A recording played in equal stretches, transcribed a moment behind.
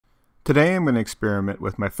Today I'm going to experiment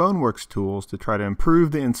with my PhoneWorks tools to try to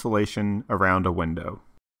improve the insulation around a window.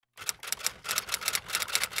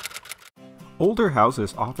 Older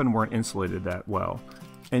houses often weren't insulated that well,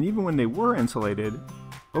 and even when they were insulated,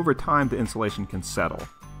 over time the insulation can settle.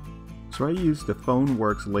 So I used the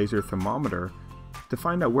PhoneWorks laser thermometer to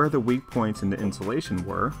find out where the weak points in the insulation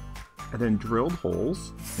were, and then drilled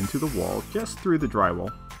holes into the wall just through the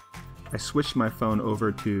drywall. I switched my phone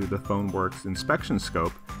over to the PhoneWorks Inspection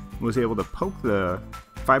scope and was able to poke the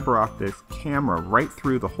fiber optic camera right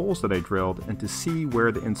through the holes that I drilled and to see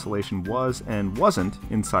where the insulation was and wasn't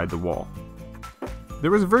inside the wall.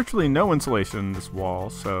 There was virtually no insulation in this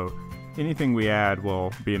wall, so anything we add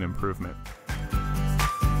will be an improvement.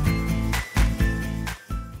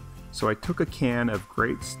 So I took a can of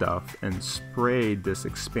great stuff and sprayed this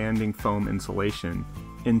expanding foam insulation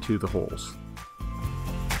into the holes.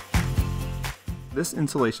 This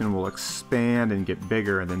insulation will expand and get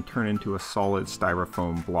bigger and then turn into a solid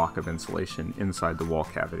styrofoam block of insulation inside the wall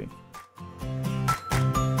cavity.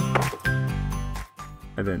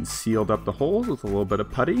 I then sealed up the holes with a little bit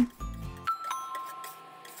of putty.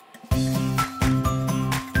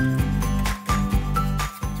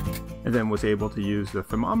 And then was able to use the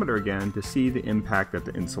thermometer again to see the impact that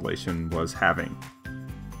the insulation was having.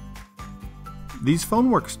 These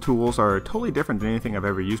PhoneWorks tools are totally different than anything I've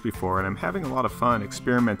ever used before, and I'm having a lot of fun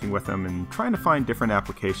experimenting with them and trying to find different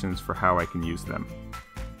applications for how I can use them.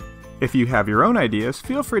 If you have your own ideas,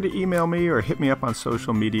 feel free to email me or hit me up on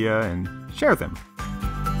social media and share them.